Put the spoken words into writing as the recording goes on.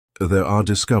There are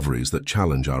discoveries that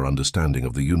challenge our understanding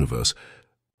of the universe,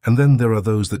 and then there are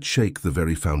those that shake the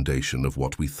very foundation of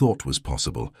what we thought was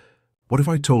possible. What if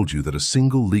I told you that a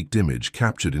single leaked image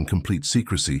captured in complete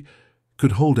secrecy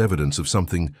could hold evidence of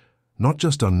something not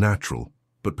just unnatural,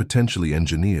 but potentially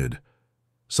engineered,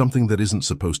 something that isn't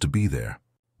supposed to be there?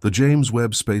 The James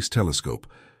Webb Space Telescope,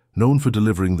 known for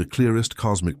delivering the clearest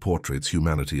cosmic portraits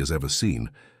humanity has ever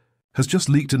seen, has just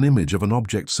leaked an image of an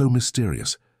object so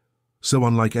mysterious, so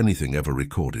unlike anything ever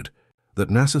recorded, that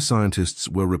NASA scientists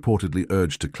were reportedly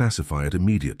urged to classify it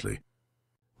immediately.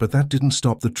 But that didn't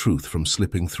stop the truth from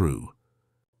slipping through.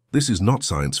 This is not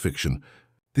science fiction.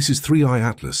 This is 3I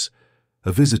Atlas,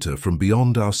 a visitor from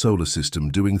beyond our solar system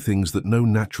doing things that no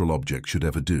natural object should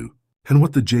ever do. And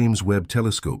what the James Webb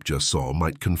Telescope just saw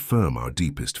might confirm our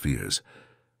deepest fears.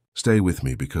 Stay with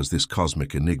me, because this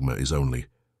cosmic enigma is only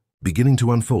beginning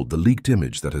to unfold. The leaked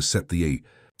image that has set the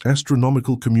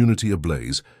astronomical community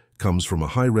ablaze comes from a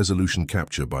high-resolution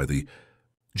capture by the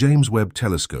James Webb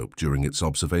Telescope during its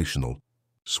observational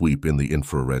sweep in the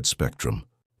infrared spectrum.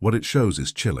 What it shows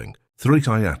is chilling.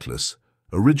 3I Atlas,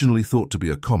 originally thought to be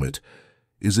a comet,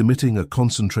 is emitting a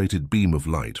concentrated beam of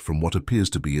light from what appears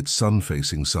to be its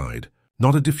sun-facing side.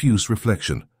 Not a diffuse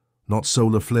reflection, not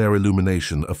solar flare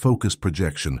illumination, a focused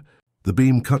projection. The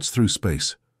beam cuts through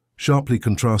space, sharply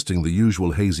contrasting the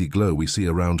usual hazy glow we see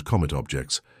around comet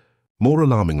objects. More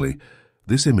alarmingly,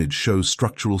 this image shows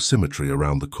structural symmetry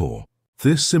around the core.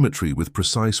 This symmetry, with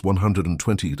precise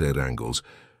 120 dead angles,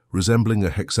 resembling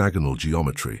a hexagonal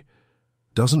geometry,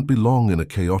 doesn't belong in a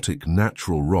chaotic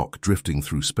natural rock drifting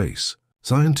through space.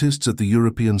 Scientists at the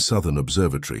European Southern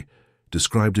Observatory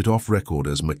described it off-record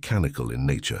as mechanical in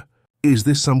nature. Is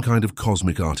this some kind of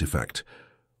cosmic artifact,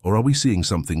 or are we seeing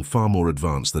something far more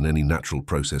advanced than any natural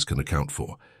process can account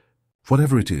for?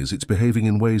 Whatever it is, it's behaving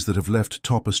in ways that have left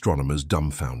top astronomers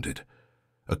dumbfounded.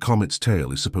 A comet's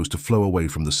tail is supposed to flow away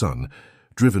from the sun,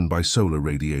 driven by solar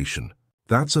radiation.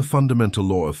 That's a fundamental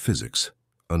law of physics,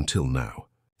 until now.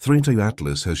 3I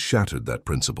Atlas has shattered that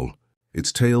principle.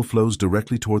 Its tail flows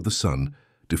directly toward the sun,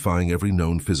 defying every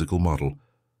known physical model.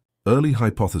 Early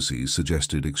hypotheses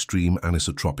suggested extreme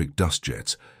anisotropic dust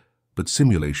jets, but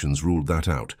simulations ruled that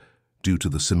out due to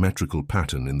the symmetrical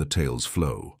pattern in the tail's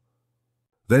flow.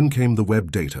 Then came the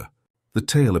Webb data. The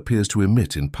tail appears to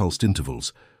emit in pulsed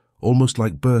intervals, almost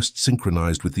like bursts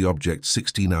synchronized with the object's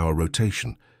 16-hour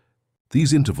rotation.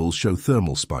 These intervals show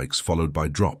thermal spikes followed by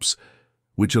drops,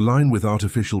 which align with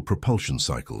artificial propulsion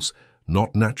cycles,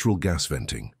 not natural gas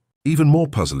venting. Even more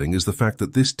puzzling is the fact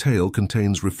that this tail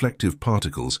contains reflective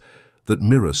particles that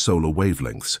mirror solar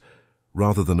wavelengths,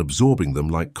 rather than absorbing them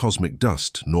like cosmic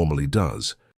dust normally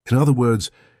does. In other words,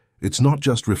 it's not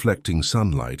just reflecting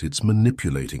sunlight, it's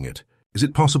manipulating it. Is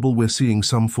it possible we're seeing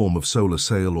some form of solar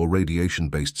sail or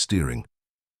radiation-based steering?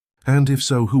 And if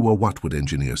so, who or what would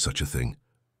engineer such a thing?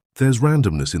 There's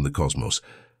randomness in the cosmos,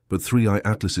 but 3I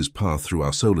Atlas's path through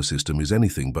our solar system is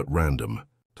anything but random.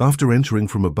 After entering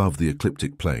from above the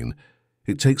ecliptic plane,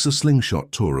 it takes a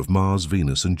slingshot tour of Mars,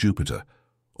 Venus, and Jupiter,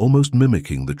 almost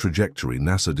mimicking the trajectory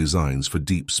NASA designs for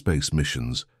deep space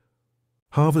missions.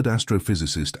 Harvard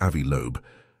astrophysicist Avi Loeb,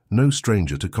 no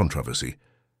stranger to controversy,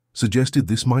 suggested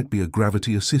this might be a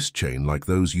gravity assist chain like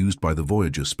those used by the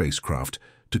Voyager spacecraft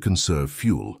to conserve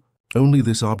fuel. Only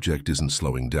this object isn't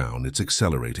slowing down, it's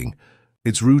accelerating.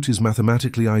 Its route is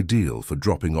mathematically ideal for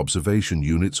dropping observation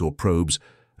units or probes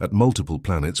at multiple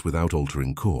planets without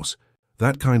altering course.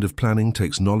 That kind of planning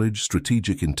takes knowledge,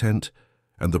 strategic intent,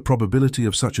 and the probability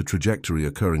of such a trajectory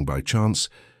occurring by chance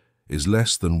is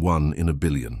less than 1 in a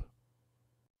billion.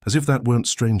 As if that weren't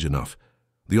strange enough,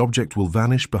 the object will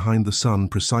vanish behind the sun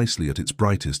precisely at its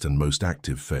brightest and most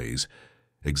active phase,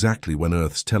 exactly when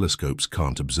Earth's telescopes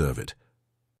can't observe it.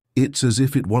 It's as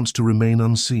if it wants to remain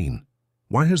unseen.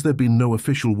 Why has there been no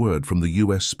official word from the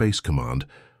US Space Command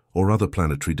or other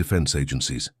planetary defense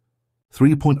agencies?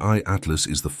 3I Atlas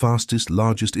is the fastest,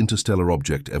 largest interstellar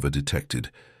object ever detected,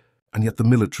 and yet the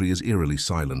military is eerily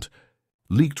silent.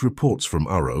 Leaked reports from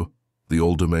URO, the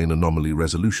All-Domain Anomaly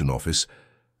Resolution Office,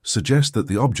 suggest that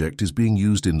the object is being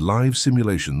used in live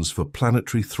simulations for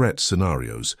planetary threat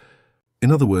scenarios.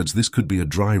 In other words, this could be a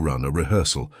dry run, a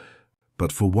rehearsal.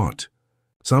 But for what?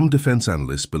 Some defense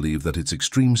analysts believe that its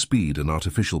extreme speed and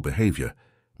artificial behavior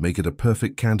make it a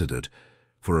perfect candidate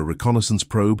for a reconnaissance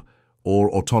probe or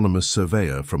autonomous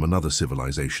surveyor from another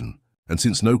civilization. And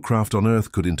since no craft on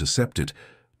Earth could intercept it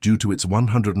due to its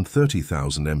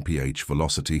 130,000 mph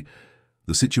velocity,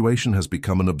 the situation has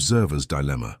become an observer's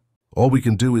dilemma. All we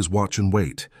can do is watch and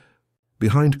wait.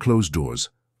 Behind closed doors,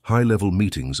 high-level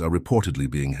meetings are reportedly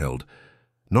being held,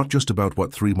 not just about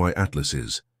what 3I Atlas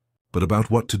is, but about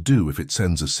what to do if it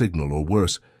sends a signal, or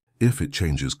worse, if it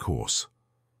changes course.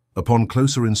 Upon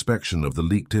closer inspection of the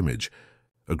leaked image,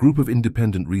 a group of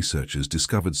independent researchers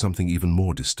discovered something even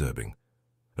more disturbing: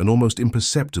 an almost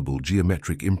imperceptible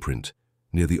geometric imprint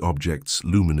near the object's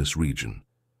luminous region.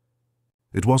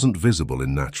 It wasn't visible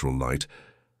in natural light,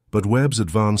 but Webb's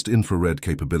advanced infrared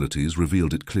capabilities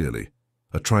revealed it clearly: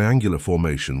 a triangular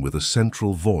formation with a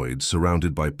central void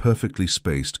surrounded by perfectly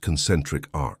spaced concentric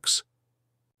arcs.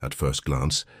 At first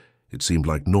glance, it seemed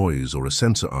like noise or a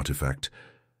sensor artifact,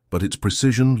 but its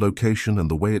precision, location,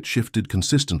 and the way it shifted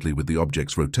consistently with the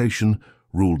object's rotation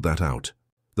ruled that out.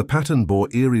 The pattern bore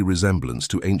eerie resemblance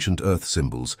to ancient Earth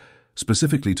symbols,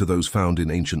 specifically to those found in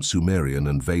ancient Sumerian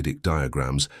and Vedic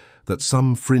diagrams that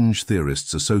some fringe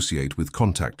theorists associate with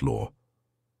contact law.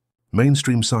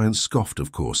 Mainstream science scoffed,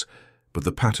 of course, but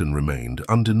the pattern remained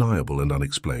undeniable and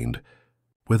unexplained.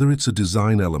 Whether it's a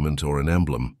design element or an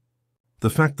emblem, the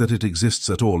fact that it exists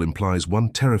at all implies one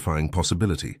terrifying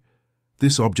possibility.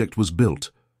 This object was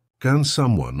built, and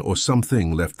someone or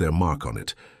something left their mark on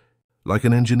it, like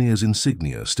an engineer's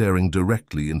insignia staring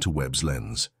directly into Webb's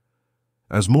lens.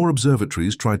 As more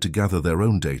observatories tried to gather their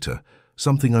own data,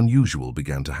 something unusual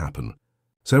began to happen.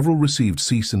 Several received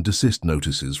cease and desist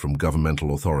notices from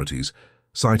governmental authorities,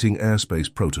 citing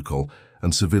airspace protocol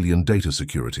and civilian data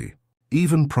security.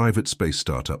 Even private space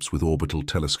startups with orbital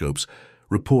telescopes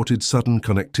reported sudden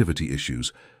connectivity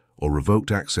issues or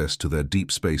revoked access to their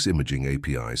deep space imaging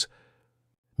APIs.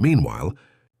 Meanwhile,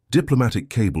 diplomatic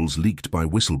cables leaked by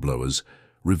whistleblowers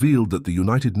revealed that the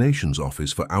United Nations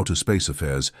Office for Outer Space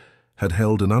Affairs had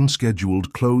held an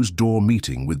unscheduled closed-door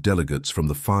meeting with delegates from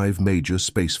the 5 major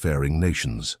spacefaring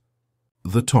nations.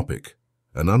 The topic: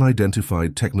 an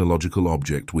unidentified technological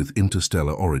object with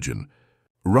interstellar origin.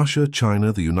 Russia,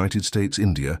 China, the United States,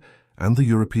 India, and the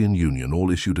European Union all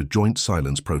issued a joint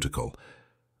silence protocol,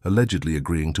 allegedly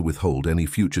agreeing to withhold any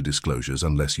future disclosures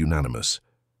unless unanimous.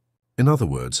 In other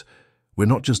words, we're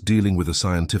not just dealing with a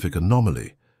scientific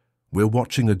anomaly, we're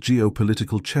watching a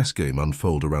geopolitical chess game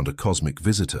unfold around a cosmic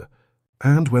visitor.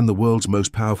 And when the world's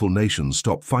most powerful nations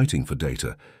stop fighting for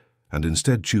data and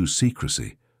instead choose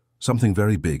secrecy, something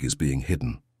very big is being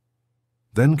hidden.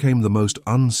 Then came the most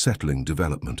unsettling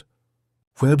development.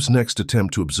 Webb's next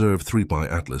attempt to observe 3-Pi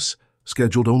Atlas,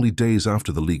 scheduled only days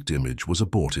after the leaked image, was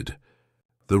aborted.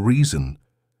 The reason?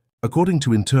 According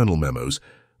to internal memos,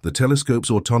 the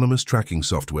telescope's autonomous tracking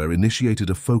software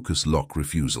initiated a focus lock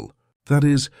refusal. That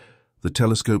is, the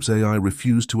telescope's AI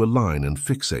refused to align and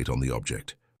fixate on the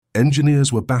object.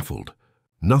 Engineers were baffled.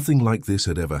 Nothing like this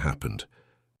had ever happened.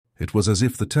 It was as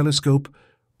if the telescope,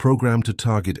 programmed to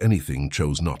target anything,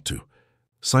 chose not to.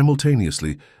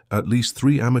 Simultaneously, at least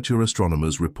 3 amateur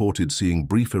astronomers reported seeing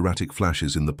brief erratic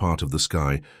flashes in the part of the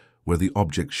sky where the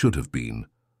object should have been.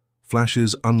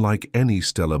 Flashes unlike any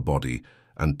stellar body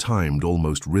and timed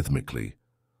almost rhythmically.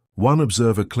 One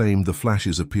observer claimed the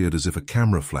flashes appeared as if a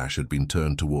camera flash had been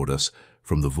turned toward us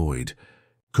from the void.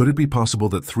 Could it be possible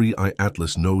that 3i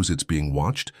Atlas knows it's being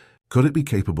watched? Could it be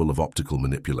capable of optical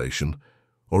manipulation,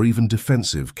 or even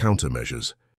defensive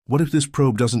countermeasures? What if this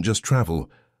probe doesn't just travel,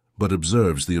 but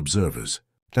observes the observers?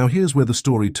 Now here's where the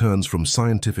story turns from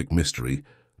scientific mystery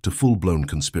to full-blown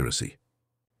conspiracy.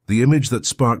 The image that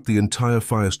sparked the entire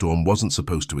firestorm wasn't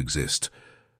supposed to exist.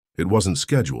 It wasn't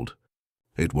scheduled.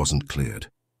 It wasn't cleared.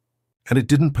 And it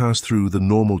didn't pass through the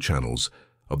normal channels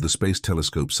of the Space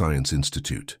Telescope Science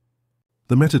Institute.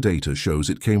 The metadata shows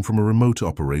it came from a remote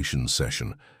operations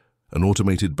session, an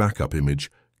automated backup image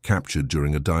captured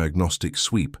during a diagnostic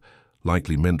sweep,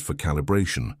 likely meant for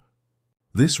calibration.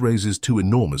 This raises 2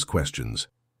 enormous questions.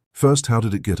 First, how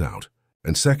did it get out?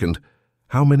 And second,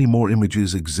 how many more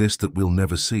images exist that we'll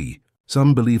never see?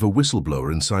 Some believe a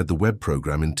whistleblower inside the Webb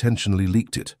program intentionally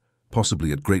leaked it,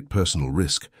 possibly at great personal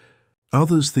risk.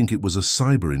 Others think it was a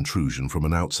cyber intrusion from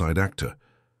an outside actor,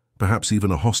 perhaps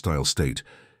even a hostile state,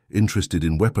 interested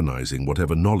in weaponizing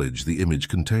whatever knowledge the image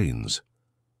contains.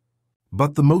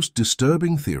 But the most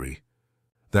disturbing theory,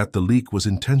 that the leak was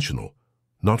intentional,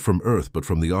 not from Earth but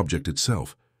from the object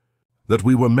itself, that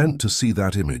we were meant to see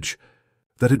that image,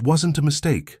 that it wasn't a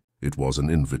mistake, it was an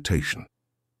invitation.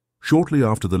 Shortly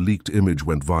after the leaked image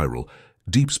went viral,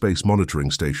 deep space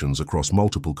monitoring stations across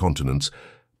multiple continents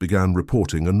began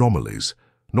reporting anomalies,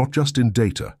 not just in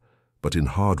data, but in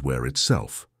hardware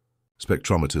itself.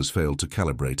 Spectrometers failed to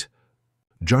calibrate.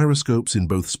 Gyroscopes in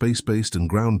both space-based and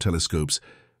ground telescopes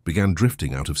began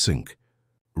drifting out of sync.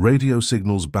 Radio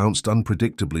signals bounced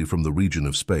unpredictably from the region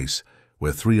of space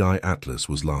where 3i Atlas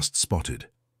was last spotted.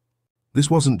 This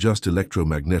wasn't just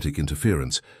electromagnetic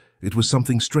interference, it was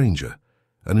something stranger,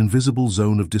 an invisible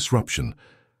zone of disruption,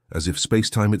 as if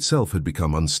space-time itself had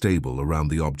become unstable around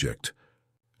the object.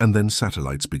 And then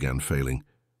satellites began failing.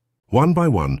 One by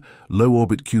one,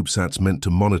 low-orbit CubeSats meant to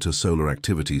monitor solar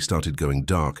activity started going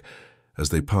dark as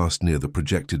they passed near the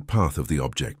projected path of the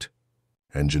object.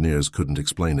 Engineers couldn't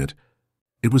explain it.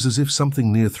 It was as if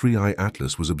something near 3I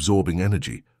Atlas was absorbing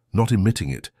energy, not emitting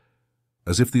it.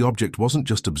 As if the object wasn't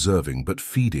just observing, but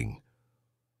feeding.